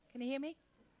Can you hear me?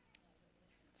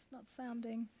 It's not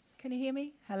sounding. Can you hear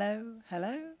me? Hello,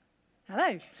 hello,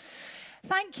 hello.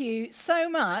 Thank you so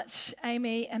much,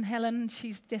 Amy and Helen.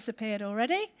 She's disappeared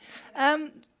already.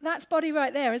 That's body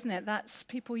right there, isn't it? That's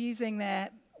people using their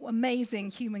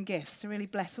amazing human gifts to really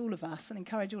bless all of us and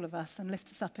encourage all of us and lift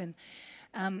us up in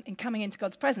coming into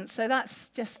God's presence. So that's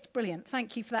just brilliant.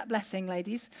 Thank you for that blessing,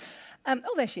 ladies.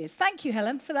 There she is. Thank you,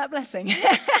 Helen, for that blessing.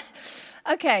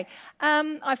 Okay,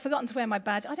 I've forgotten to wear my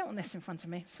badge. I don't want this in front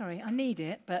of me. Sorry, I need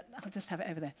it, but I'll just have it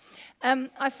over there.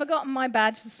 I've forgotten my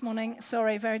badge this morning.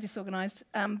 Sorry, very disorganised.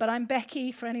 But I'm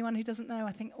Becky, for anyone who doesn't know.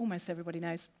 I think almost everybody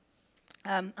knows.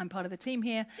 I'm part of the team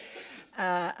here.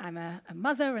 I'm a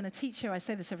mother and a teacher. I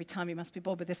say this every time. You must be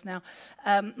bored with this now.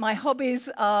 My hobbies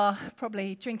are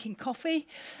probably drinking coffee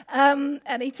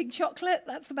and eating chocolate.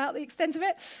 That's about the extent of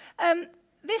it.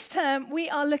 This term, we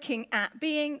are looking at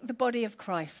being the body of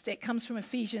Christ. It comes from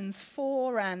Ephesians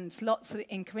 4 and lots of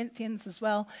in Corinthians as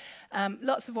well.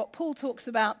 Lots of what Paul talks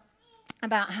about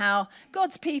how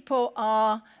God's people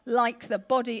are like the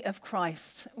body of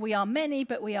Christ. We are many,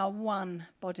 but we are one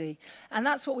body. And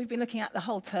that's what we've been looking at the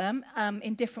whole term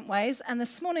in different ways. And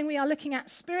this morning we are looking at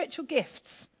spiritual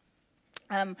gifts.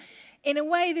 In a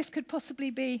way, this could possibly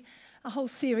be a whole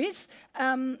series.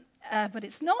 But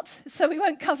it's not, so we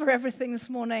won't cover everything this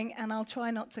morning, and I'll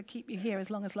try not to keep you here as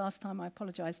long as last time. I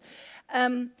apologise.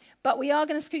 But we are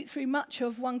going to scoot through much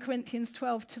of 1 Corinthians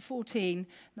 12 to 14.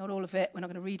 Not all of it. We're not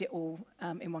going to read it all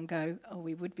in one go, or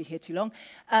we would be here too long.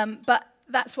 But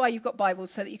that's why you've got Bibles,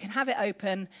 so that you can have it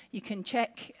open. You can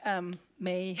check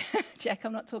me, check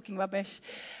I'm not talking rubbish,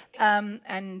 and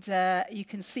you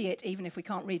can see it even if we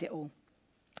can't read it all.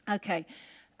 Okay,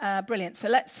 brilliant. So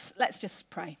let's just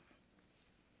pray.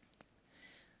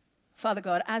 Father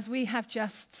God, as we have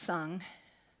just sung,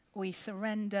 we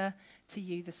surrender to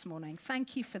you this morning.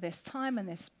 Thank you for this time and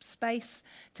this space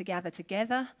to gather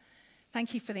together.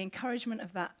 Thank you for the encouragement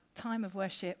of that time of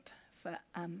worship for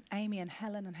Amy and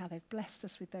Helen and how they've blessed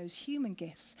us with those human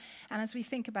gifts. And as we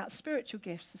think about spiritual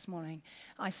gifts this morning,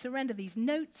 I surrender these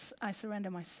notes. I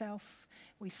surrender myself.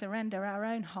 We surrender our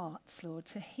own hearts, Lord,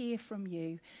 to hear from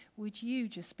you. Would you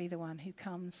just be the one who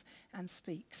comes and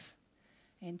speaks?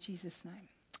 In Jesus' name.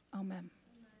 Amen.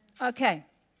 Okay,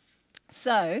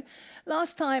 so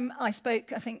last time I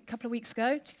spoke, I think a couple of weeks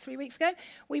ago, 3 weeks ago,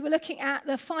 we were looking at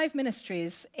the 5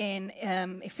 ministries in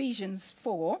Ephesians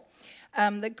 4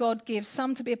 that God gives,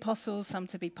 some to be apostles, some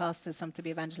to be pastors, some to be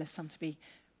evangelists, some to be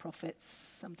prophets,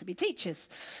 some to be teachers.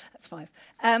 That's 5.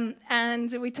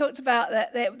 And we talked about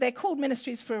that they're called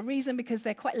ministries for a reason, because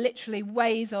they're quite literally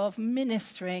ways of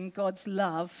ministering God's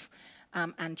love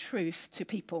and truth to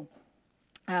people.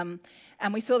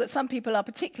 And we saw that some people are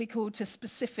particularly called to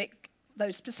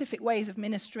those specific ways of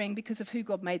ministering because of who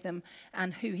God made them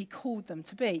and who he called them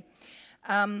to be.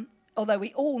 Although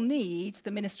we all need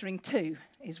the ministering too,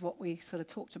 is what we sort of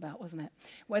talked about, wasn't it?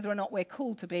 Whether or not we're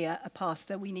called to be a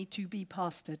pastor, we need to be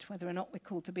pastored. Whether or not we're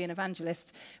called to be an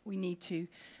evangelist, we need to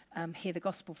hear the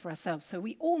gospel for ourselves. So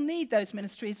we all need those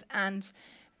ministries, and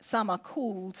some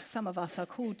of us are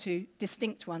called to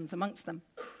distinct ones amongst them.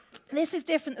 This is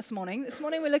different this morning. This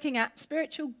morning we're looking at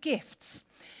spiritual gifts,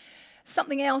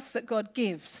 something else that God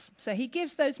gives. So he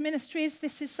gives those ministries.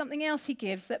 This is something else he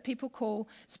gives that people call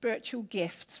spiritual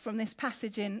gifts from this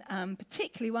passage in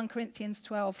particularly 1 Corinthians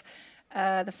 12,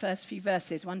 the first few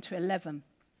verses, 1 to 11.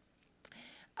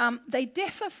 They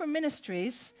differ from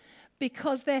ministries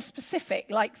because they're specific,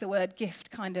 like the word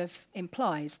gift kind of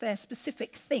implies. They're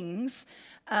specific things,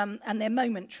 and they're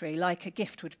momentary, like a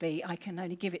gift would be. I can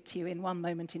only give it to you in one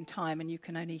moment in time, and you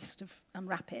can only sort of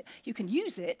unwrap it. You can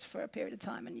use it for a period of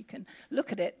time, and you can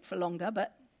look at it for longer,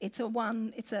 but it's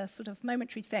a sort of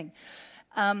momentary thing.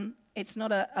 It's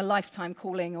not a lifetime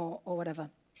calling or whatever.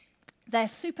 They're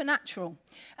supernatural,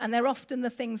 and they're often the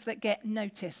things that get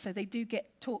noticed, so they do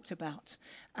get talked about.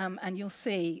 And you'll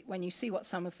see, when you see what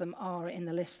some of them are in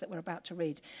the list that we're about to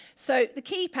read. So the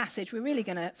key passage we're really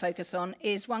going to focus on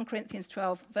is 1 Corinthians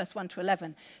 12, verse 1 to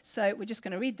 11. So we're just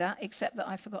going to read that, except that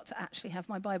I forgot to actually have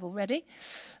my Bible ready.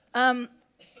 Can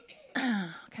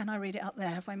I read it up there?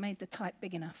 Have I made the type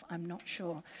big enough? I'm not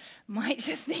sure. Might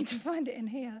just need to find it in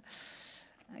here.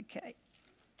 Okay.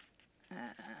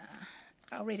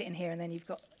 I'll read it in here, and then you've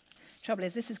got... Trouble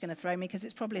is, this is going to throw me, because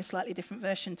it's probably a slightly different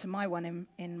version to my one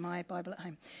in my Bible at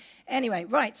home. Anyway,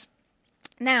 right.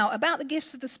 Now, about the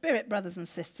gifts of the Spirit, brothers and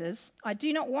sisters, I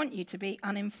do not want you to be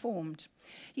uninformed.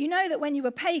 You know that when you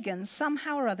were pagans,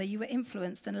 somehow or other you were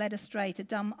influenced and led astray to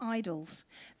dumb idols.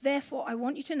 Therefore, I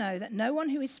want you to know that no one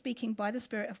who is speaking by the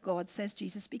Spirit of God says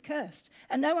Jesus be cursed.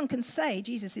 And no one can say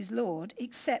Jesus is Lord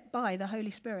except by the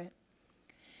Holy Spirit.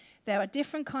 There are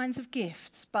different kinds of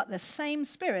gifts, but the same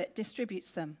Spirit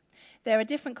distributes them. There are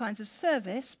different kinds of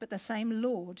service, but the same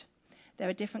Lord. There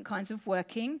are different kinds of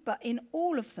working, but in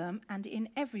all of them and in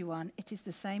everyone, it is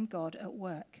the same God at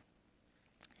work.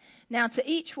 Now to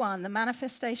each one, the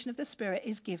manifestation of the Spirit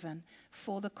is given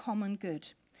for the common good.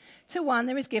 To one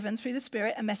there is given through the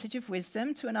Spirit a message of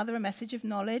wisdom, to another a message of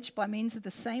knowledge by means of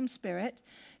the same Spirit,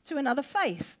 to another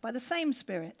faith by the same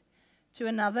Spirit, to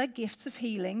another gifts of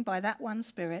healing by that one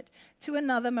Spirit, to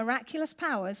another miraculous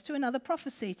powers, to another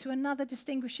prophecy, to another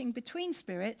distinguishing between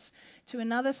spirits, to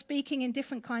another speaking in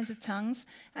different kinds of tongues,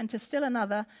 and to still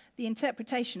another the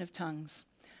interpretation of tongues.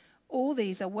 All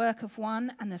these are work of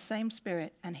one and the same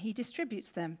Spirit, and he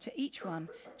distributes them to each one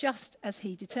just as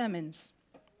he determines.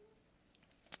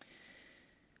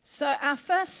 So our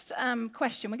first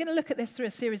question, we're going to look at this through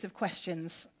a series of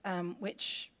questions,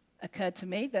 which occurred to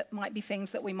me that might be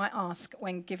things that we might ask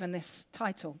when given this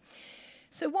title.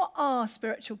 So what are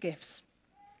spiritual gifts?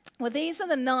 Well, these are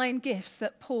the 9 gifts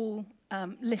that Paul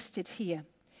listed here.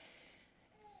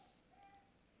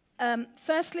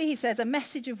 Firstly, he says a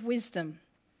message of wisdom.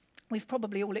 We've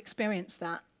probably all experienced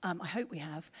that. I hope we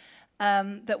have.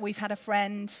 That we've had a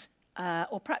friend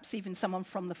or perhaps even someone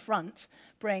from the front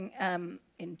bring,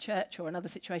 in church or another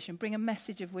situation, bring a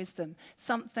message of wisdom,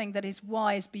 something that is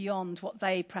wise beyond what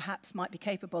they perhaps might be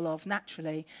capable of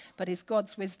naturally, but is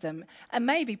God's wisdom. And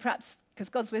maybe perhaps, because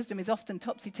God's wisdom is often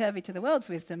topsy-turvy to the world's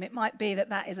wisdom, it might be that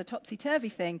that is a topsy-turvy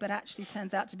thing, but actually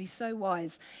turns out to be so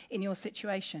wise in your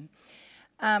situation.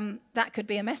 That could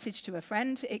be a message to a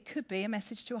friend. It could be a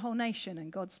message to a whole nation,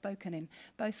 and God's spoken in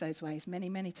both those ways many,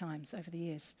 many times over the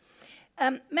years.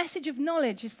 Message of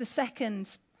knowledge is the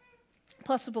second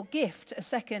possible gift, a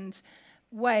second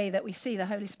way that we see the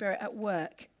Holy Spirit at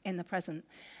work in the present.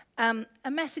 A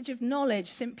message of knowledge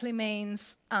simply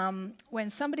means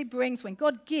when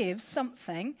God gives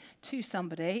something to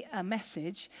somebody, a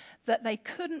message that they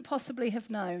couldn't possibly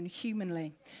have known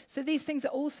humanly. So these things are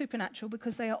all supernatural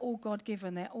because they are all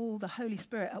God-given. They're all the Holy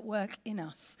Spirit at work in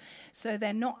us. So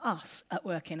they're not us at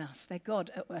work in us. They're God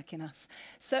at work in us.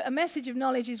 So a message of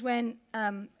knowledge is when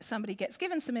somebody gets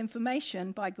given some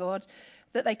information by God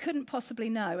that they couldn't possibly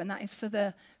know, and that is for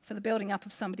the building up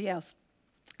of somebody else.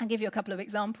 I'll give you a couple of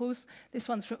examples. This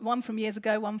one's one from years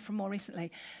ago, one from more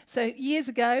recently. So years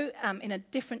ago, in a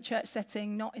different church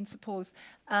setting, not in St. Paul's,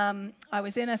 I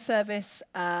was in a service,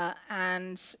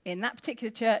 and in that particular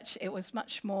church, it was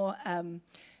much more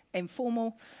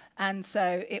informal, and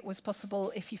so it was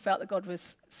possible, if you felt that God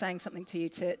was saying something to you,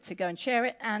 to go and share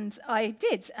it, and I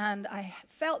did, and I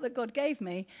felt that God gave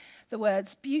me the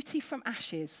words, beauty from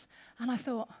ashes, and I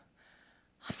thought,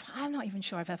 I'm not even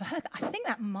sure I've ever heard that. I think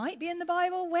that might be in the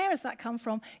Bible. Where has that come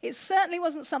from? It certainly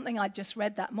wasn't something I'd just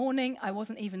read that morning. I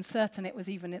wasn't even certain it was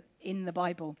even in the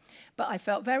Bible. But I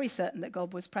felt very certain that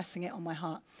God was pressing it on my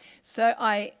heart. So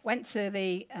I went to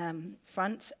the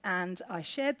front and I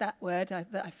shared that word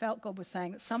that I felt God was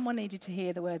saying, that someone needed to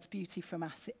hear the words beauty from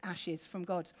ashes from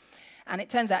God. And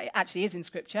it turns out it actually is in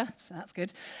Scripture, so that's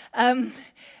good.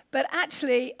 But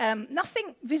actually,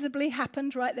 nothing visibly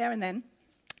happened right there and then.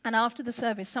 And after the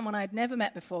service, someone I'd never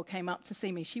met before came up to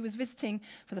see me. She was visiting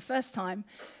for the first time.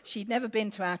 She'd never been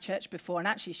to our church before, and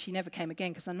actually she never came again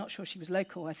because I'm not sure she was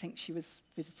local. I think she was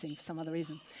visiting for some other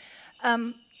reason.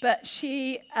 But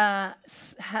she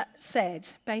said,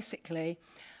 basically,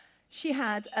 she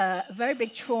had a very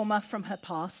big trauma from her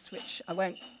past, which I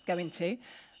won't go into,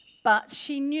 but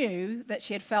she knew that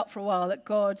she had felt for a while that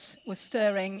God was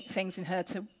stirring things in her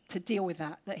to deal with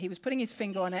that he was putting his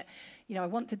finger on it. You know, I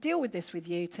want to deal with this with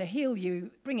you, to heal you,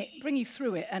 bring you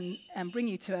through it and bring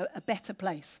you to a better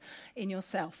place in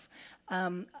yourself,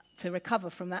 to recover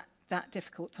from that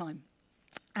difficult time.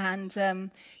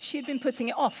 And she had been putting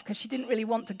it off because she didn't really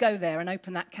want to go there and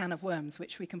open that can of worms,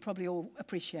 which we can probably all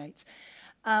appreciate.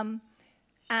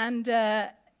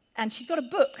 And she'd got a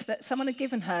book that someone had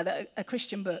given her, a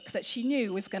Christian book, that she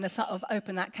knew was going to sort of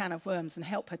open that can of worms and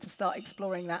help her to start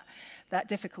exploring that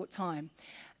difficult time.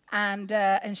 And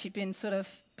she'd been sort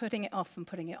of putting it off and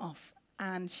putting it off.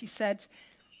 And she said,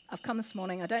 I've come this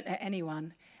morning, I don't know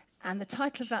anyone, and the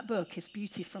title of that book is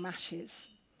Beauty from Ashes.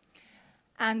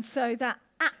 And so that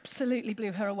absolutely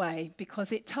blew her away,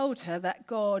 because it told her that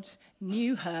God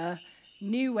knew her,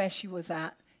 knew where she was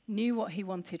at, knew what he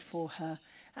wanted for her,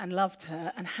 and loved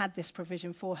her and had this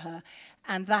provision for her.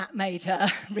 And that made her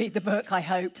read the book, I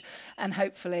hope, and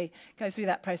hopefully go through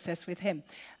that process with him.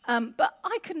 But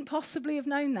I couldn't possibly have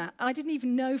known that. I didn't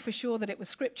even know for sure that it was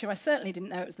Scripture. I certainly didn't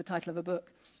know it was the title of a book.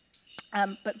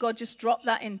 But God just dropped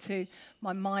that into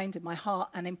my mind and my heart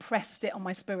and impressed it on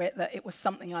my spirit that it was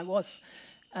something I was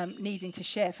needing to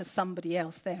share for somebody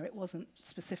else there. It wasn't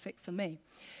specific for me.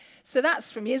 So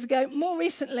that's from years ago. More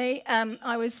recently,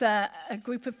 I was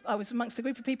amongst a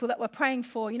group of people that were praying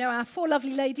for, our 4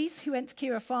 lovely ladies who went to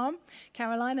Kira Farm,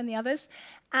 Caroline and the others.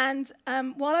 And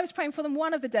while I was praying for them,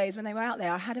 one of the days when they were out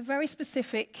there, I had a very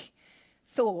specific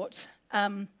thought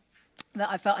that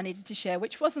I felt I needed to share,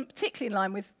 which wasn't particularly in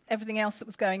line with everything else that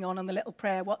was going on the little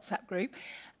prayer WhatsApp group.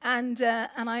 And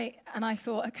I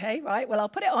thought, okay, right, well, I'll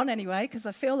put it on anyway, because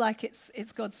I feel like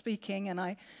it's God speaking, and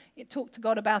I talked to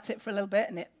God about it for a little bit,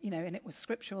 and it was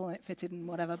scriptural and it fitted and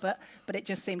whatever, but it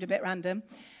just seemed a bit random.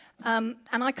 And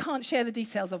I can't share the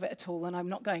details of it at all, and I'm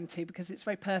not going to, because it's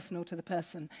very personal to the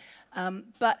person.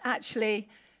 But actually,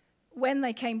 when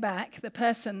they came back, the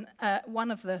person,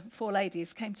 one of the 4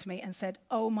 ladies, came to me and said,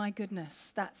 "Oh my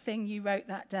goodness, that thing you wrote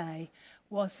that day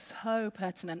was so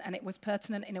pertinent," and it was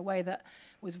pertinent in a way that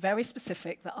was very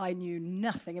specific that I knew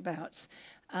nothing about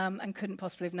and couldn't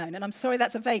possibly have known. And I'm sorry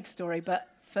that's a vague story, but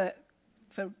for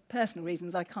personal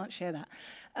reasons, I can't share that.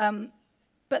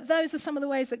 But those are some of the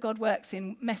ways that God works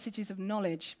in messages of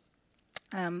knowledge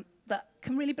that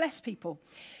can really bless people.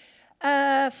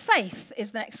 Faith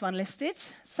is the next one listed.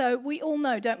 So we all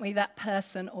know, don't we, that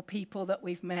person or people that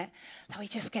we've met, that we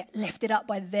just get lifted up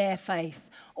by their faith.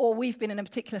 Or we've been in a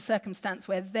particular circumstance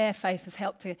where their faith has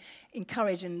helped to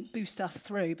encourage and boost us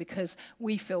through, because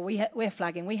we feel we're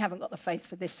flagging, we haven't got the faith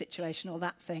for this situation or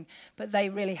that thing. But they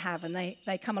really have, and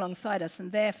they come alongside us,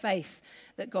 and their faith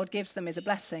that God gives them is a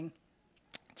blessing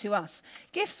to us.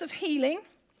 Gifts of healing.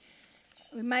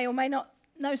 We may or may not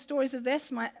know stories of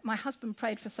this. My husband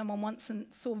prayed for someone once and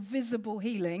saw visible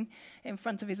healing in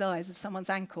front of his eyes of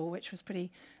someone's ankle, which was pretty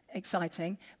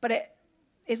exciting. But it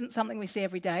isn't something we see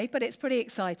every day, but it's pretty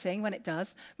exciting when it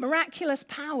does. Miraculous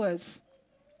powers.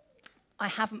 I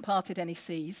haven't parted any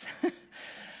seas.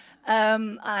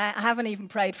 I haven't even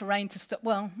prayed for rain to stop.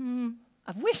 Well,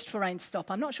 I've wished for rain to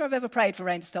stop. I'm not sure I've ever prayed for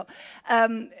rain to stop.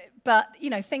 But,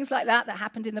 things like that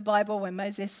happened in the Bible when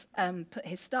Moses put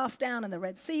his staff down and the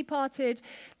Red Sea parted.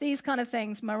 These kind of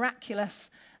things,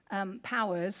 miraculous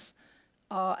powers,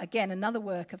 are, again, another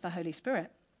work of the Holy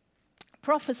Spirit.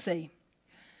 Prophecy.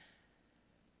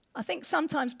 I think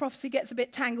sometimes prophecy gets a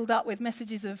bit tangled up with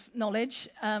messages of knowledge.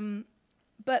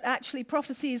 But actually,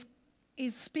 prophecy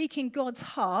is speaking God's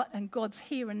heart and God's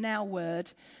here and now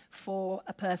word for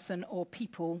a person or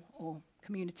people or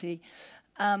community,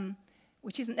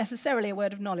 which isn't necessarily a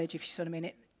word of knowledge, if you sort of mean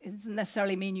it. It doesn't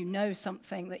necessarily mean you know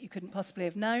something that you couldn't possibly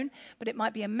have known, but it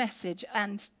might be a message,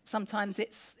 and sometimes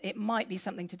it might be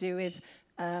something to do with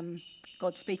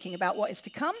God speaking about what is to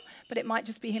come, but it might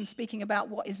just be him speaking about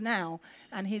what is now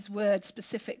and his word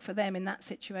specific for them in that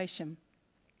situation.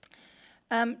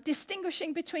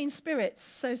 Distinguishing between spirits,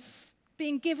 so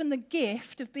being given the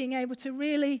gift of being able to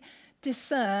really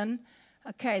discern,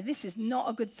 okay, this is not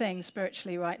a good thing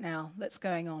spiritually right now that's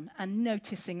going on, and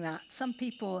noticing that. Some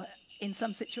people in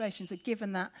some situations are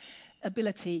given that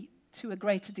ability to a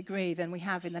greater degree than we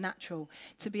have in the natural,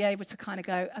 to be able to kind of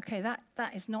go, okay,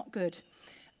 that is not good.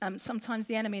 Sometimes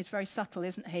the enemy is very subtle,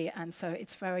 isn't he? And so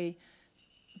it's very,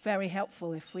 very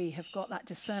helpful if we have got that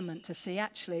discernment to see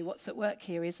actually what's at work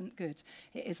here isn't good.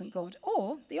 It isn't God.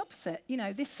 Or the opposite.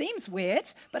 This seems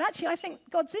weird, but actually I think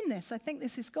God's in this. I think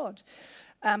this is God.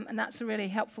 And that's a really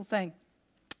helpful thing.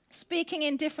 Speaking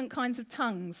in different kinds of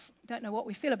tongues. Don't know what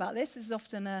we feel about this. This is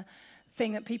often a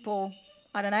thing that people,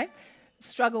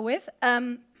 struggle with.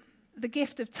 The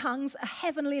gift of tongues, a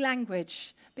heavenly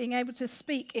language. Being able to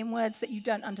speak in words that you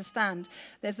don't understand.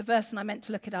 There's the verse, and I meant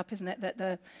to look it up, isn't it? That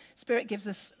the Spirit gives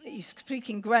us, you speak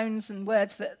in groans and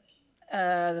words that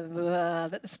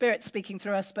the Spirit's speaking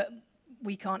through us, but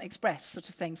we can't express, sort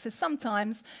of thing. So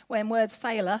sometimes when words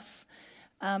fail us,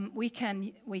 we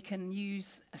can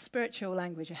use a spiritual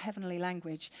language, a heavenly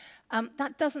language.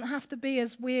 That doesn't have to be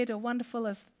as weird or wonderful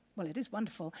as, well, it is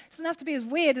wonderful. It doesn't have to be as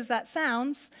weird as that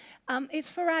sounds. It's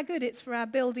for our good. It's for our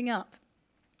building up.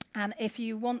 And if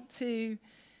you want to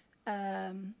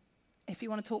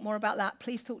talk more about that,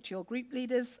 please talk to your group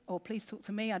leaders or please talk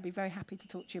to me. I'd be very happy to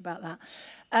talk to you about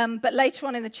that. But later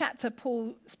on in the chapter,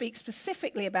 Paul speaks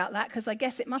specifically about that, because I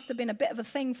guess it must have been a bit of a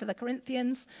thing for the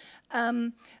Corinthians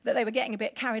that they were getting a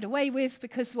bit carried away with,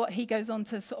 because what he goes on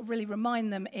to sort of really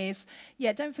remind them is,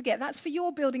 don't forget, that's for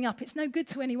your building up. It's no good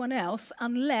to anyone else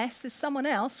unless there's someone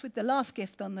else with the last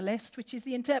gift on the list, which is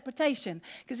the interpretation.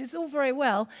 Because it's all very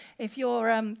well if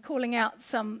you're calling out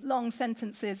some long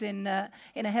sentences in a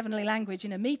heavenly language, language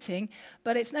in a meeting,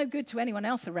 but it's no good to anyone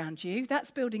else around you. That's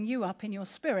building you up in your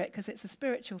spirit because it's a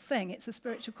spiritual thing. It's a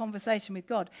spiritual conversation with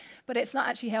God. But it's not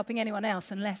actually helping anyone else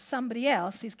unless somebody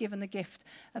else is given the gift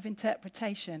of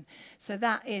interpretation. So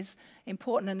that is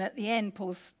important. And at the end,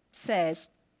 Paul says,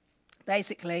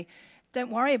 basically, don't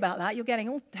worry about that. You're getting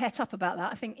all het up about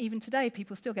that. I think even today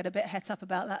people still get a bit het up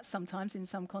about that sometimes in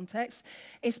some contexts.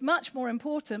 It's much more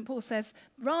important, Paul says,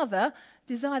 rather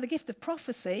desire the gift of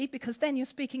prophecy because then you're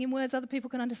speaking in words other people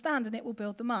can understand and it will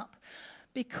build them up.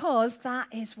 Because that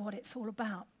is what it's all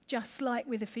about. Just like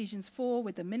with Ephesians 4,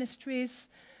 with the ministries,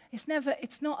 it's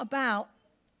not about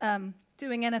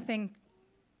doing anything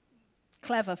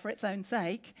clever for its own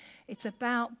sake. It's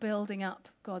about building up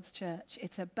God's church.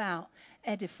 It's about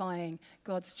edifying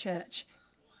God's church,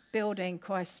 building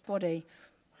Christ's body,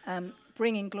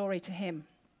 bringing glory to him.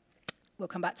 We'll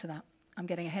come back to that. I'm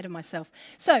getting ahead of myself.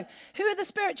 So, who are the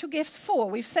spiritual gifts for?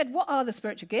 We've said, what are the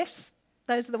spiritual gifts?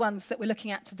 Those are the ones that we're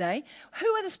looking at today. Who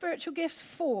are the spiritual gifts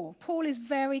for? Paul is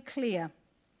very clear.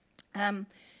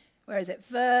 Where is it?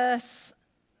 Verse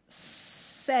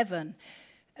 7.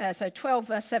 12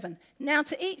 verse 7. Now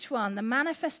to each one, the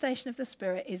manifestation of the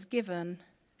Spirit is given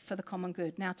for the common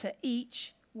good. Now to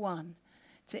each one.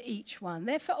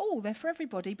 They're for all, they're for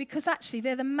everybody, because actually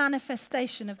they're the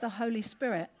manifestation of the Holy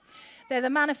Spirit. They're the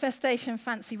manifestation,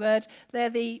 fancy word, they're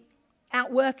the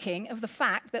outworking of the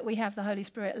fact that we have the Holy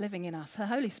Spirit living in us. The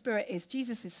Holy Spirit is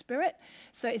Jesus' Spirit,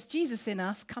 so it's Jesus in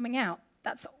us coming out.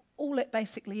 That's all it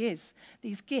basically is,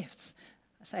 these gifts.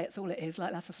 I say it's all it is,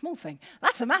 like that's a small thing.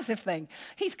 That's a massive thing.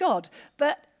 He's God.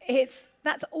 But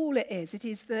that's all it is.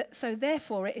 So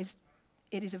therefore it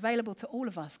is available to all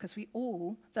of us because we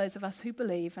all, those of us who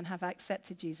believe and have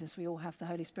accepted Jesus, we all have the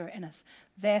Holy Spirit in us.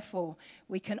 Therefore,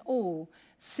 we can all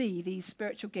see these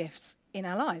spiritual gifts in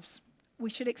our lives. We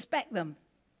should expect them.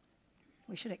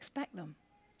 Do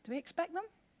we expect them?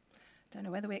 Don't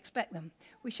know whether we expect them.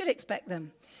 We should expect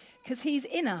them because he's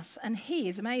in us and he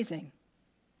is amazing.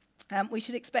 We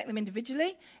should expect them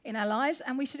individually in our lives,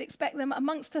 and we should expect them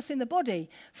amongst us in the body,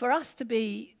 for us to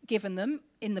be given them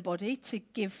in the body to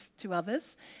give to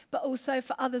others, but also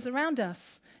for others around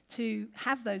us to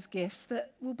have those gifts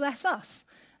that will bless us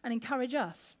and encourage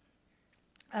us.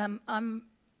 I'm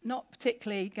not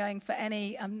particularly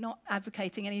I'm not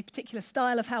advocating any particular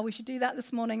style of how we should do that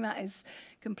this morning. That is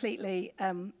completely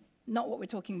not what we're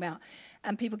talking about.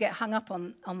 And people get hung up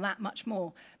on that much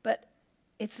more. But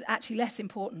it's actually less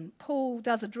important. Paul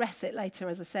does address it later,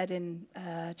 as I said, in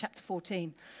chapter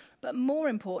 14. But more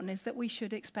important is that we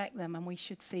should expect them and we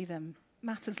should see them.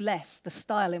 Matters less the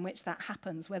style in which that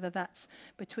happens, whether that's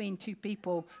between two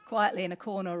people quietly in a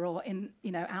corner or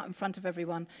out in front of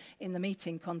everyone in the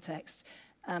meeting context.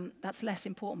 That's less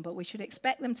important, but we should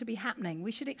expect them to be happening.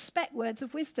 We should expect words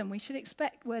of wisdom. We should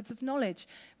expect words of knowledge.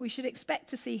 We should expect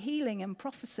to see healing and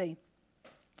prophecy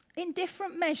in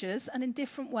different measures and in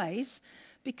different ways,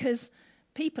 because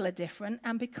people are different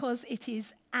and because it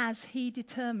is as he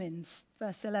determines,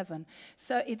 verse 11.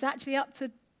 So it's actually up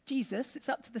to Jesus, it's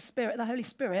up to the Spirit, the Holy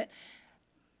Spirit,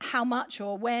 how much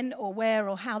or when or where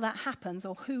or how that happens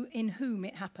or who in whom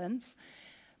it happens.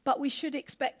 But we should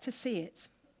expect to see it.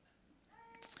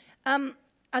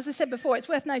 As I said before, it's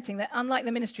worth noting that unlike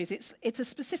the ministries, it's a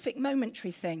specific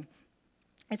momentary thing.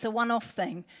 It's a one-off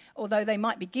thing, although they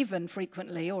might be given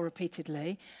frequently or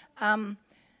repeatedly.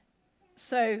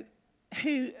 So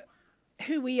who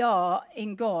we are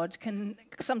in God can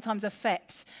sometimes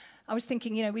affect. I was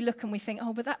thinking, we look and we think,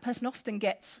 but that person often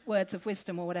gets words of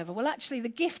wisdom or whatever. Well, actually, the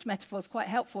gift metaphor is quite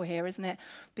helpful here, isn't it?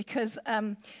 Because,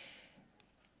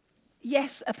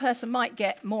 yes, a person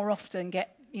might more often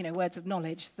get words of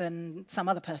knowledge than some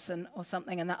other person or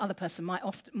something, and that other person might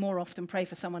more often pray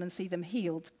for someone and see them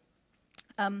healed.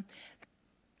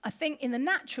 I think in the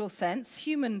natural sense,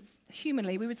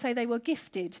 humanly, we would say they were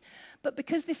gifted. But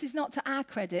because this is not to our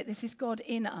credit, this is God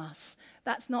in us,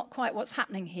 that's not quite what's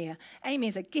happening here. Amy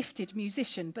is a gifted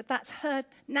musician, but that's her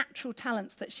natural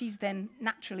talents that she's then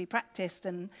naturally practiced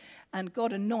and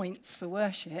God anoints for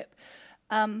worship.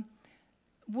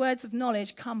 Words of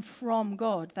knowledge come from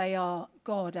God. They are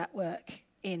God at work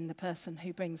in the person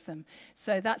who brings them.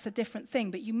 So that's a different thing.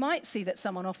 But you might see that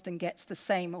someone often gets the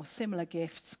same or similar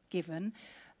gifts given.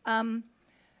 In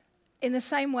the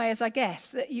same way as I guess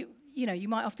that you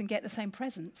might often get the same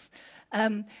presents.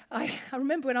 I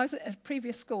remember when I was at a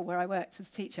previous school where I worked as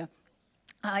a teacher,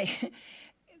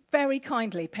 very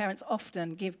kindly, parents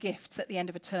often give gifts at the end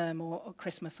of a term or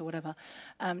Christmas or whatever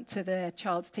to their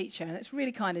child's teacher. And it's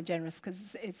really kind and generous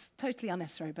because it's totally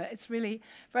unnecessary, but it's really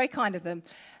very kind of them.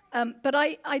 But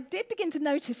I did begin to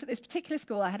notice at this particular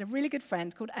school, I had a really good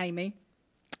friend called Amy,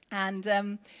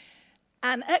 and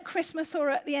And at Christmas or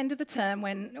at the end of the term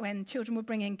when children would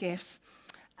bring in gifts,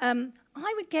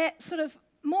 I would get sort of,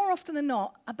 more often than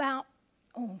not, about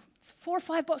 4 or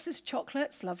 5 boxes of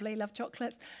chocolates. Lovely, love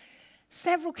chocolates.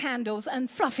 Several candles and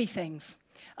fluffy things.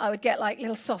 I would get like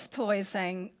little soft toys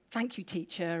saying, "Thank you,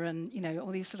 teacher," and,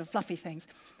 all these sort of fluffy things.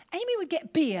 Amy would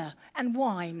get beer and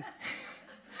wine.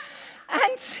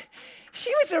 And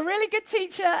she was a really good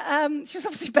teacher. She was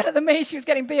obviously better than me. She was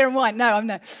getting beer and wine. No, I'm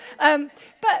no.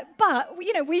 But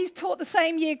we taught the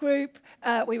same year group.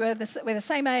 We're the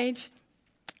same age.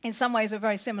 In some ways, we're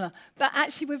very similar. But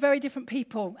actually, we're very different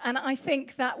people. And I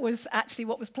think that was actually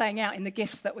what was playing out in the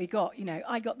gifts that we got.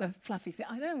 I got the fluffy thing.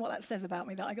 I don't know what that says about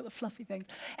me, that I got the fluffy things.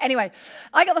 Anyway,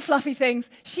 I got the fluffy things.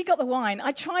 She got the wine.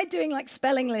 I tried doing like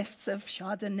spelling lists of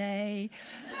Chardonnay,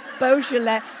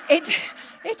 Beaujolais.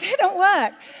 It didn't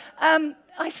work.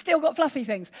 I still got fluffy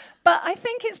things. But I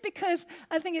think it's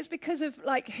because of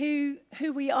like who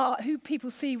we are, who people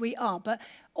see we are. But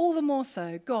all the more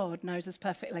so, God knows us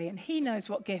perfectly, and he knows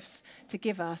what gifts to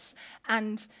give us.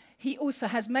 And he also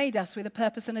has made us with a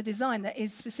purpose and a design that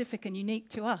is specific and unique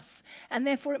to us. And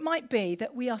therefore, it might be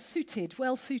that we are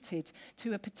well suited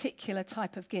to a particular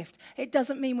type of gift. It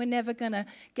doesn't mean we're never going to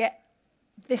get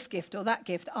this gift or that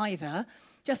gift either.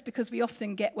 Just because we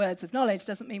often get words of knowledge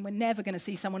doesn't mean we're never going to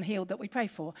see someone healed that we pray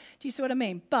for. Do you see what I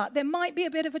mean? But there might be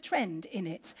a bit of a trend in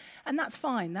it, and that's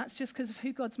fine. That's just because of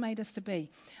who God's made us to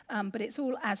be. But it's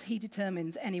all as he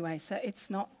determines anyway, so it's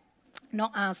not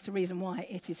ours to reason why.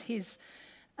 It is his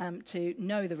to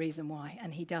know the reason why,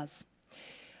 and he does.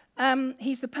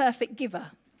 He's the perfect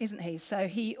giver, isn't he? So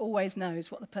he always knows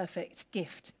what the perfect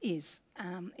gift is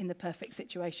in the perfect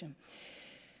situation.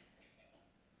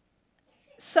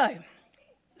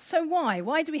 So why?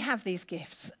 Why do we have these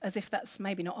gifts? As if that's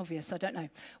maybe not obvious, I don't know.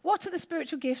 What are the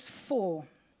spiritual gifts for?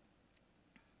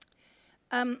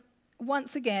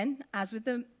 Once again, as with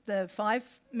the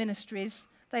 5 ministries,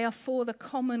 they are for the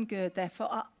common good. They're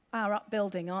for our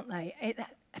upbuilding, aren't they?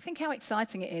 I think how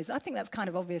exciting it is. I think that's kind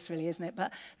of obvious, really, isn't it?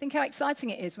 But I think how exciting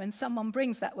it is when someone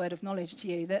brings that word of knowledge to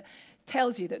you that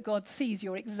tells you that God sees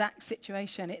your exact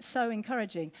situation. It's so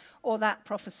encouraging. Or that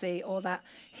prophecy or that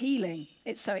healing.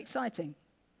 It's so exciting.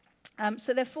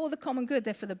 So they're for the common good.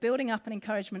 They're for the building up and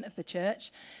encouragement of the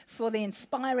church, for the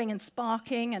inspiring and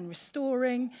sparking and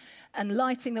restoring and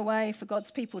lighting the way for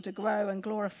God's people to grow and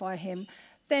glorify him.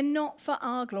 They're not for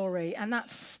our glory, and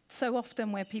that's so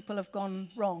often where people have gone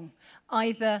wrong,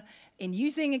 either in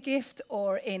using a gift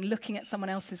or in looking at someone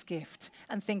else's gift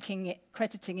and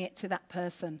crediting it to that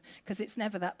person, because it's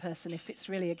never that person. If it's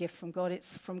really a gift from God,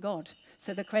 it's from God.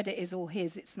 So the credit is all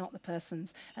his, it's not the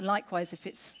person's. And likewise, if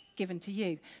it's given to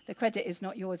you, the credit is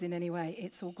not yours in any way,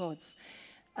 it's all God's.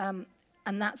 And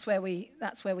that's where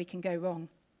we can go wrong.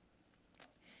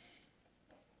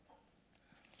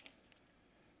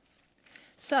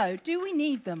 So, do we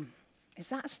need them? Is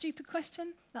that a stupid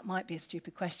question? That might be a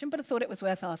stupid question, but I thought it was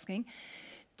worth asking.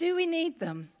 Do we need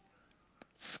them?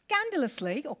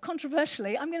 Scandalously or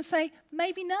controversially, I'm going to say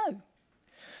maybe no.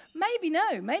 Maybe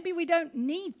no. Maybe we don't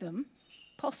need them,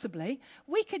 possibly.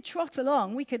 We could trot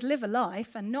along, we could live a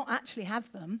life and not actually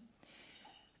have them.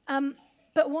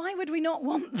 But why would we not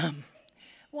want them?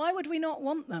 Why would we not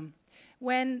want them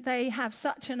when they have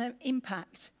such an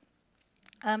impact?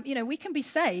 We can be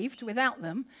saved without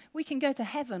them. We can go to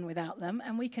heaven without them,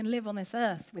 and we can live on this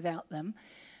earth without them.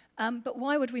 But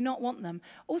why would we not want them?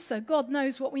 Also, God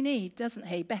knows what we need, doesn't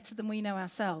he? Better than we know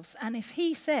ourselves. And if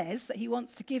he says that he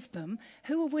wants to give them,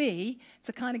 who are we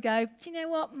to kind of go, do you know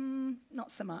what? Not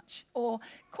so much. Or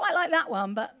quite like that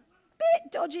one, but a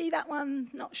bit dodgy, that one,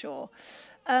 not sure.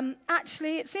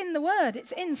 Actually, it's in the Word.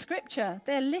 It's in Scripture.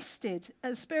 They're listed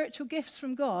as spiritual gifts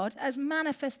from God, as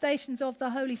manifestations of the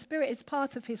Holy Spirit. It's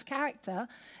part of his character.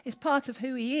 It's part of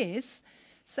who he is.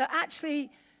 So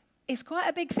actually, it's quite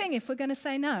a big thing if we're going to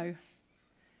say no.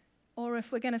 Or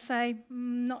if we're going to say,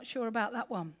 not sure about that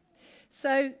one.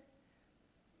 So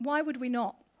why would we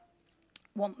not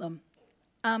want them?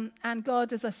 And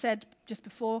God, as I said just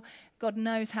before, God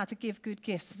knows how to give good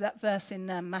gifts. That verse in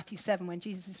Matthew 7 when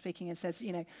Jesus is speaking and says,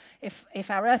 if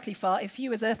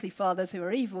you as earthly fathers who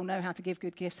are evil know how to give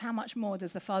good gifts, how much more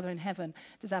does our Father in heaven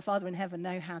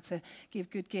know how to give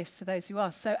good gifts to those who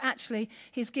ask? So actually,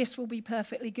 his gifts will be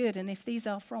perfectly good. And if these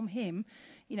are from him,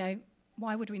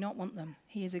 why would we not want them?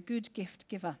 He is a good gift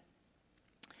giver.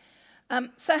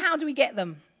 So how do we get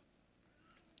them?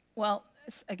 Well,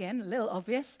 it's, again, a little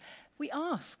obvious. We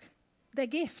ask. They're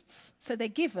gifts, so they're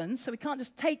given, so we can't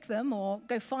just take them or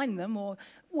go find them or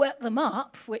work them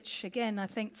up, which, again, I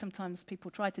think sometimes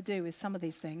people try to do with some of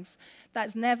these things.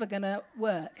 That's never going to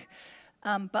work.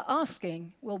 But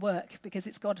asking will work because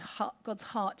it's God's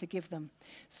heart to give them.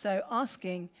 So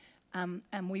asking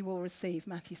and we will receive,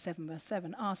 Matthew 7 verse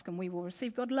 7, ask and we will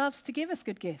receive. God loves to give us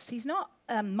good gifts. He's not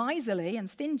miserly and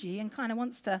stingy and kind of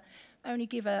wants to only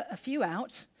give a few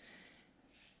out.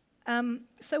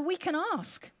 So we can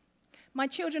ask. My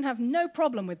children have no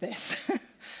problem with this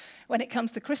when it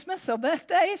comes to Christmas or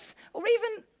birthdays or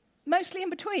even mostly in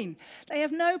between. They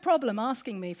have no problem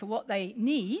asking me for what they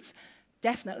need,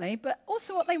 definitely, but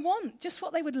also what they want, just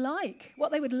what they would like,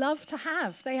 what they would love to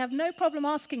have. They have no problem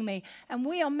asking me, and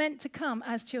we are meant to come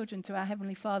as children to our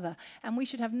Heavenly Father, and we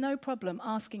should have no problem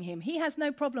asking him. He has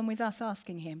no problem with us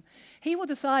asking him. He will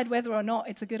decide whether or not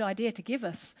it's a good idea to give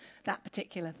us that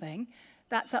particular thing.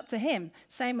 That's up to him.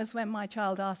 Same as when my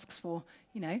child asks for,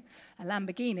 a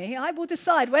Lamborghini, I will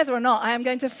decide whether or not I am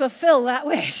going to fulfill that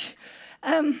wish,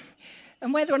 and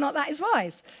whether or not that is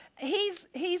wise.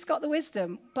 He's got the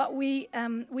wisdom, but we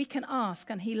can ask,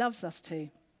 and he loves us to.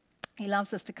 He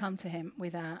loves us to come to him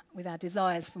with our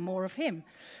desires for more of him.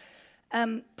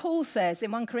 Paul says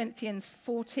in 1 Corinthians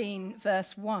 14,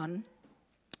 verse 1,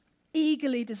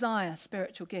 eagerly desire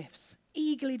spiritual gifts.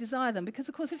 Eagerly desire them, because,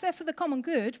 of course, if they're for the common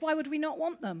good, why would we not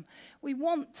want them? We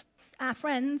want our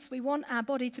friends, we want our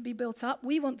body to be built up,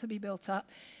 we want to be built up.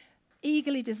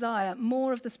 Eagerly desire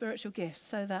more of the spiritual gifts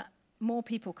so that more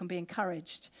people can be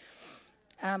encouraged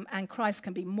and Christ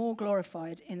can be more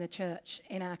glorified in the church,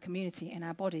 in our community, in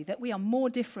our body, that we are more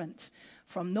different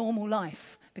from normal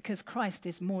life because Christ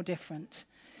is more different.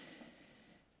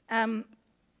 And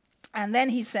then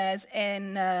he says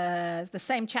in the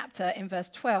same chapter in verse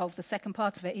 12, the second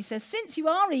part of it, he says, since you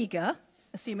are eager,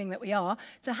 assuming that we are,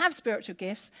 to have spiritual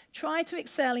gifts, try to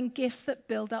excel in gifts that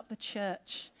build up the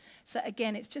church. So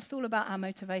again, it's just all about our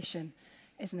motivation,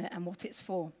 isn't it, and what it's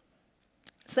for.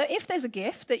 So if there's a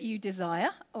gift that you desire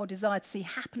or desire to see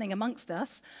happening amongst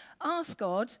us, ask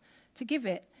God to give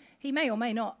it. He may or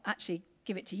may not actually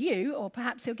give it to you, or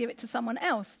perhaps he'll give it to someone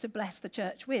else to bless the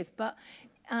church with. But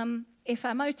if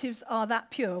our motives are that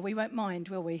pure, we won't mind,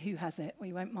 will we, who has it?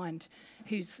 We won't mind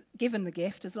who's given the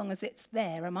gift as long as it's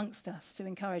there amongst us to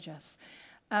encourage us.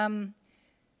 We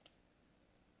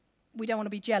don't want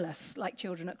to be jealous like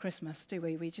children at Christmas, do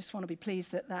we? We just want to be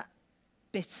pleased that that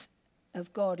bit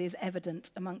of God is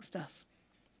evident amongst us.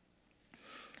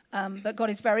 But God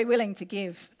is very willing to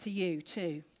give to you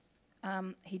too.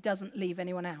 He doesn't leave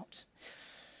anyone out.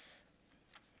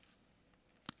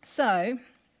 So,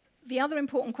 the other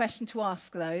important question to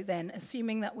ask, though, then,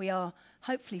 assuming that we are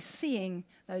hopefully seeing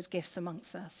those gifts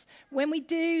amongst us, when we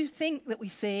do think that we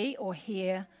see or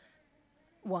hear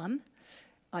one,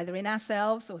 either in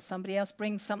ourselves or somebody else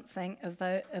brings something of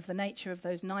the nature of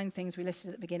those 9 things we listed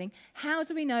at the beginning, how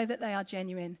do we know that they are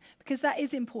genuine? Because that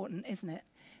is important, isn't it?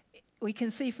 We can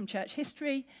see from church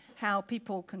history how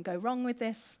people can go wrong with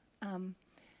this.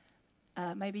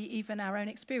 Maybe even our own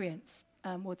experience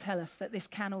will tell us that this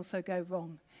can also go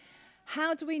wrong.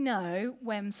 How do we know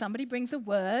when somebody brings a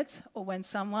word, or when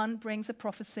someone brings a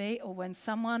prophecy, or when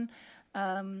someone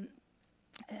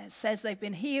says they've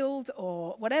been healed,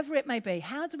 or whatever it may be?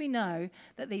 How do we know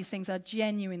that these things are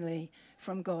genuinely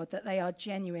from God, that they are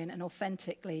genuine and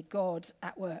authentically God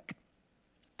at work?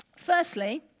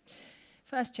 Firstly,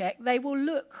 first check, they will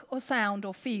look or sound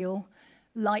or feel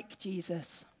like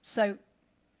Jesus. So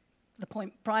the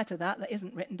point prior to that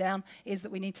isn't written down is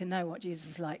that we need to know what Jesus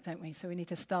is like, don't we? So we need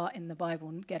to start in the Bible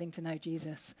and getting to know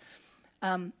Jesus.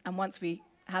 And once we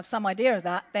have some idea of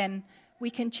that, then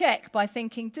we can check by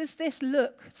thinking, does this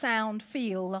look, sound,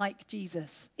 feel like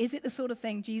Jesus? Is it the sort of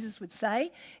thing Jesus would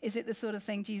say? Is it the sort of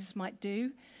thing Jesus might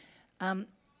do?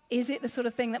 Is it the sort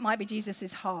of thing that might be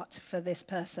Jesus' heart for this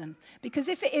person? Because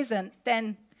if it isn't,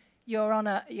 then you're on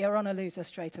a loser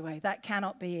straight away. That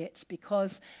cannot be it,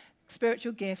 because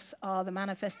spiritual gifts are the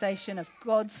manifestation of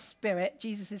God's Spirit,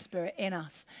 Jesus' Spirit in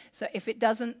us. So if it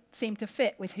doesn't seem to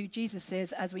fit with who Jesus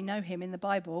is as we know him in the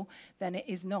Bible, then it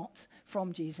is not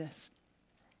from Jesus.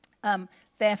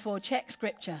 Therefore, check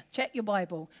Scripture, check your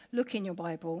Bible, look in your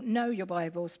Bible, know your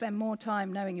Bible, spend more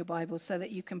time knowing your Bible so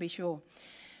that you can be sure.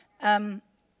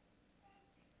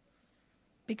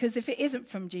 Because if it isn't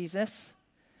from Jesus,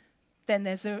 then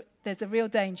there's a real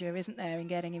danger, isn't there, in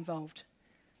getting involved?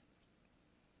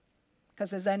 Because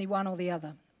there's only one or the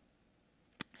other.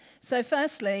 So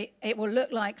firstly, it will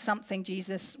look like something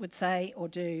Jesus would say or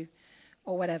do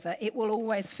or whatever. It will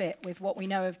always fit with what we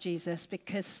know of Jesus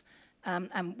because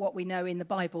and what we know in the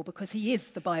Bible, because he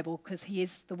is the Bible, because he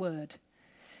is the Word.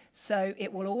 So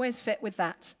it will always fit with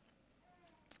that.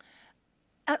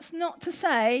 That's not to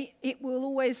say it will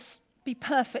always be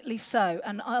perfectly so,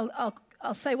 and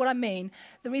I'll say what I mean.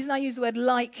 The reason I use the word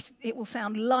like, it will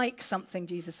sound like something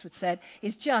Jesus would said,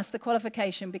 is just the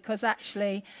qualification because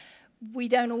actually we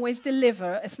don't always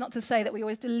deliver. It's not to say that we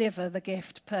always deliver the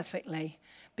gift perfectly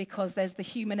because there's the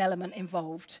human element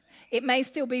involved. It may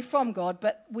still be from God,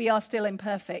 but we are still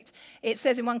imperfect. It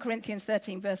says in 1 Corinthians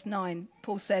 13, verse 9,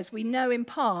 Paul says, we know in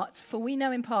part, for we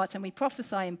know in part and we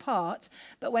prophesy in part,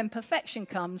 but when perfection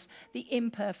comes, the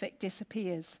imperfect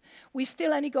disappears. We've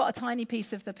still only got a tiny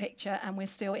piece of the picture and we're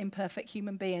still imperfect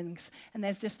human beings. And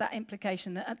there's just that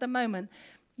implication that at the moment,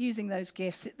 using those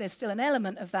gifts, there's still an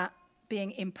element of that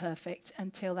being imperfect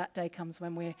until that day comes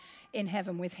when we're in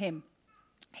heaven with him.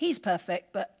 He's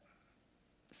perfect, but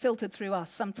filtered through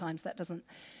us, sometimes that doesn't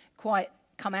quite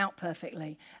come out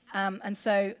perfectly. And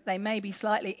so they may be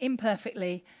slightly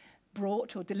imperfectly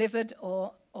brought or delivered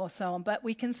or so on, but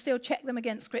we can still check them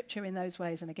against Scripture in those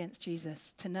ways and against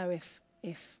Jesus to know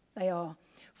if they are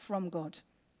from God.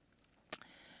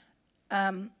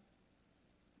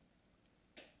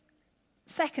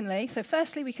 Secondly, so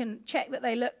firstly, we can check that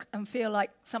they look and feel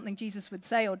like something Jesus would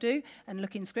say or do and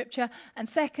look in Scripture. And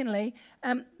secondly,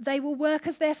 they will work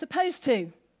as they're supposed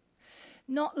to.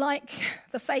 Not like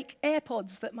the fake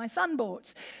AirPods that my son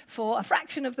bought for a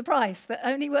fraction of the price that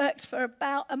only worked for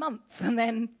about a month and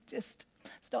then just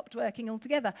stopped working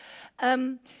altogether.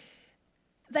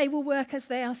 They will work as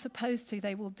they are supposed to.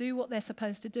 They will do what they're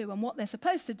supposed to do. And what they're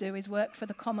supposed to do is work for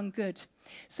the common good.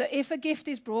 So if a gift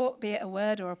is brought, be it a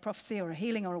word or a prophecy or a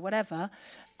healing or whatever,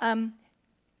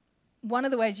 one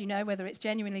of the ways you know whether it's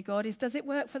genuinely God is, does it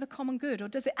work for the common good? Or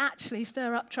does it actually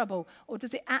stir up trouble? Or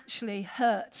does it actually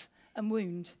hurt and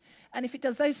wound? And if it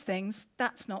does those things,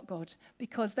 that's not God,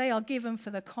 because they are given for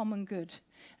the common good.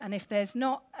 And if there's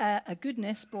not a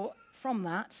goodness brought from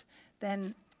that,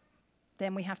 then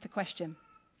we have to question.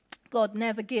 God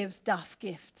never gives duff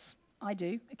gifts. I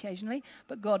do occasionally,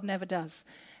 but God never does.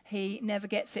 He never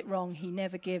gets it wrong. He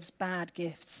never gives bad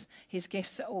gifts. His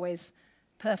gifts are always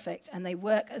perfect, and they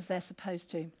work as they're supposed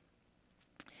to.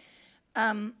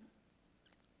 And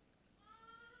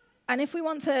if we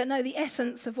want to know the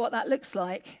essence of what that looks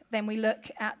like, then we look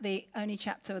at the only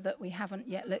chapter that we haven't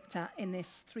yet looked at in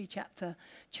this 3-chapter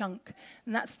chunk,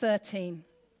 and that's 13.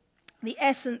 The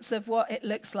essence of what it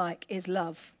looks like is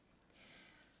love.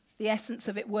 The essence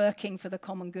of it working for the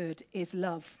common good is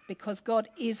love, because God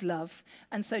is love,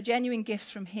 and so genuine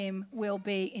gifts from him will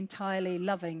be entirely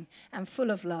loving and full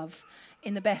of love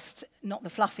in the best, not the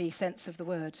fluffy sense of the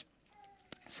word.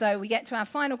 So we get to our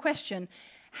final question: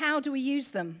 how do we use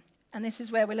them? And this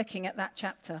is where we're looking at that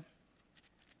chapter.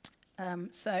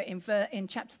 So in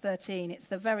chapter 13, it's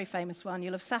the very famous one.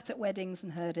 You'll have sat at weddings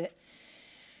and heard it,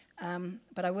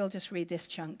 but I will just read this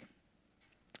chunk.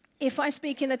 If I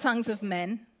speak in the tongues of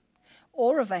men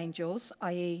or of angels,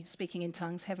 i.e. speaking in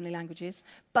tongues, heavenly languages,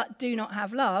 but do not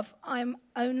have love, I'm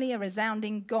only a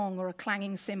resounding gong or a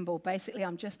clanging cymbal. Basically,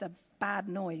 I'm just a bad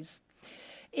noise.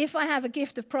 If I have a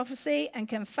gift of prophecy and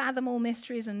can fathom all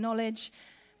mysteries and knowledge,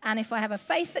 and if I have a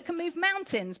faith that can move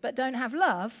mountains but don't have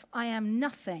love, I am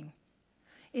nothing.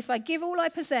 If I give all I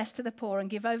possess to the poor and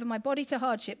give over my body to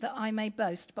hardship that I may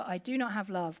boast, but I do not have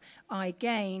love, I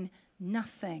gain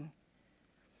nothing.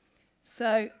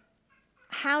 So,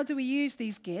 how do we use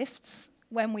these gifts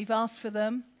when we've asked for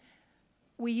them?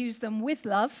 We use them with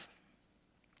love,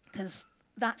 because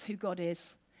that's who God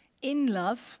is. In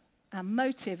love, our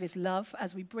motive is love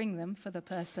as we bring them for the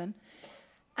person.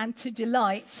 And to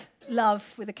delight,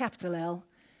 love with a capital L,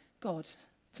 God.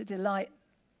 To delight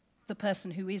the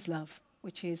person who is love,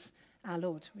 which is our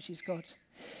Lord, which is God.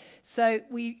 So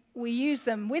we use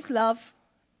them with love,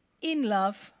 in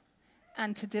love,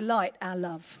 and to delight our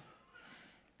love.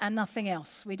 And nothing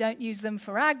else. We don't use them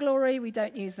for our glory. We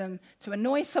don't use them to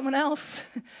annoy someone else.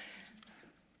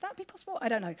 That'd be possible? I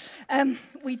don't know.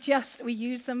 We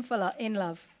use them in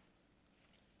love.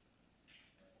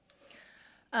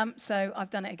 So I've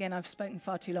done it again. I've spoken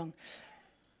far too long.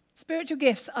 Spiritual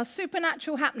gifts are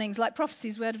supernatural happenings like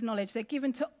prophecies, word of knowledge. They're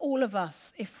given to all of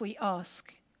us if we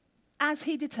ask, as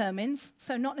he determines.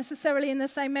 So not necessarily in the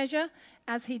same measure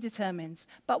as he determines,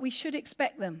 but we should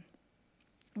expect them.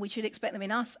 We should expect them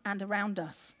in us and around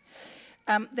us.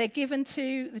 They're given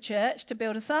to the church to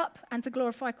build us up and to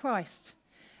glorify Christ.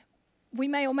 We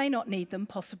may or may not need them,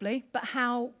 possibly, but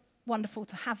how wonderful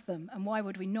to have them, and why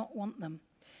would we not want them?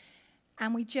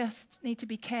 And we just need to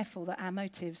be careful that our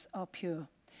motives are pure,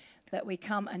 that we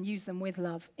come and use them with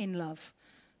love, in love,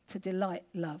 to delight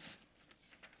love.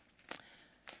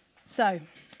 So,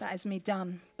 that is me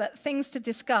done. But things to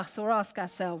discuss or ask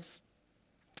ourselves.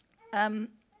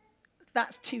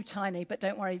 That's too tiny, but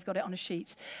don't worry, you've got it on a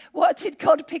sheet. What did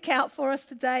God pick out for us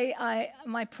today?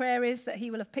 My prayer is that he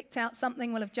will have picked out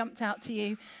something, will have jumped out to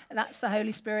you. That's the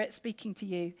Holy Spirit speaking to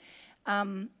you.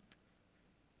 I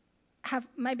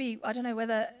don't know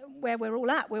where we're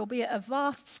all at. We'll be at a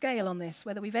vast scale on this,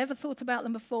 whether we've ever thought about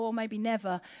them before, maybe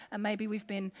never, and maybe we've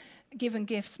been given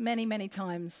gifts many, many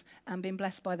times and been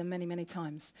blessed by them many, many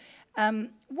times.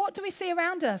 What do we see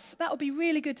around us? That would be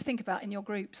really good to think about in your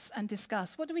groups and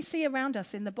discuss. What do we see around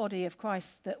us in the body of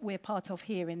Christ that we're part of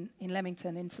here in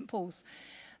Leamington, in St. Paul's?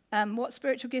 What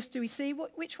spiritual gifts do we see?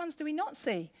 Which ones do we not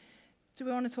see? Do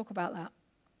we want to talk about that?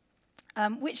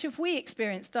 Which have we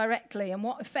experienced directly and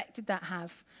what effect did that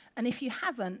have? And if you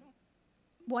haven't,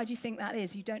 why do you think that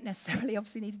is? You don't necessarily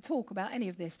obviously need to talk about any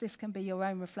of this. This can be your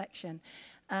own reflection.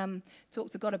 Talk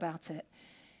to God about it.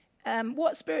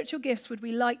 What spiritual gifts would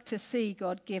we like to see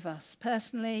God give us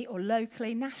personally or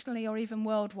locally, nationally or even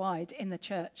worldwide in the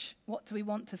church? What do we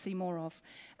want to see more of?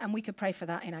 And we could pray for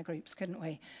that in our groups, couldn't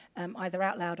we? Either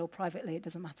out loud or privately, it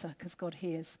doesn't matter because God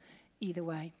hears either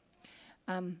way.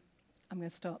 I'm going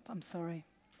to stop. I'm sorry.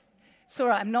 It's all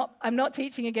right. I'm not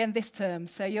teaching again this term,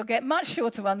 so you'll get much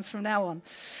shorter ones from now on.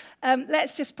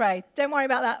 Let's just pray. Don't worry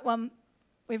about that one.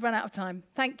 We've run out of time.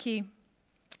 Thank you,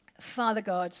 Father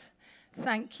God.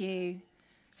 Thank you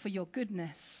for your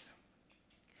goodness.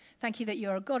 Thank you that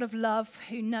you're a God of love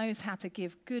who knows how to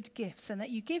give good gifts and that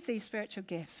you give these spiritual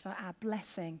gifts for our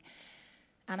blessing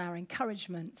and our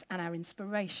encouragement and our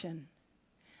inspiration.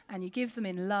 And you give them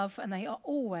in love, and they are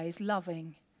always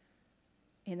loving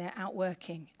in their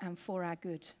outworking and for our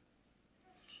good.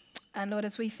 And Lord,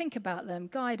 as we think about them,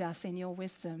 guide us in your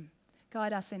wisdom.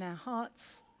 Guide us in our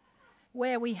hearts.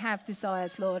 Where we have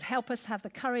desires, Lord, help us have the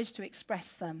courage to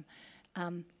express them.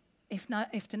 If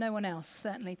to no one else,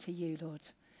 certainly to you, Lord.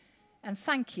 And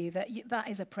thank you that that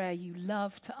is a prayer you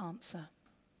love to answer.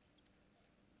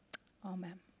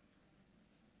 Amen.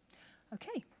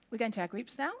 Okay, we're going to our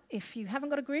groups now. If you haven't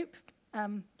got a group,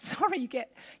 sorry, you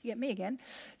get me again.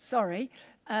 Sorry.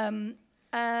 But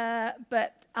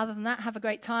other than that, have a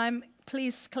great time.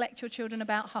 Please collect your children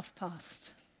about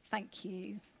past. Thank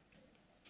you.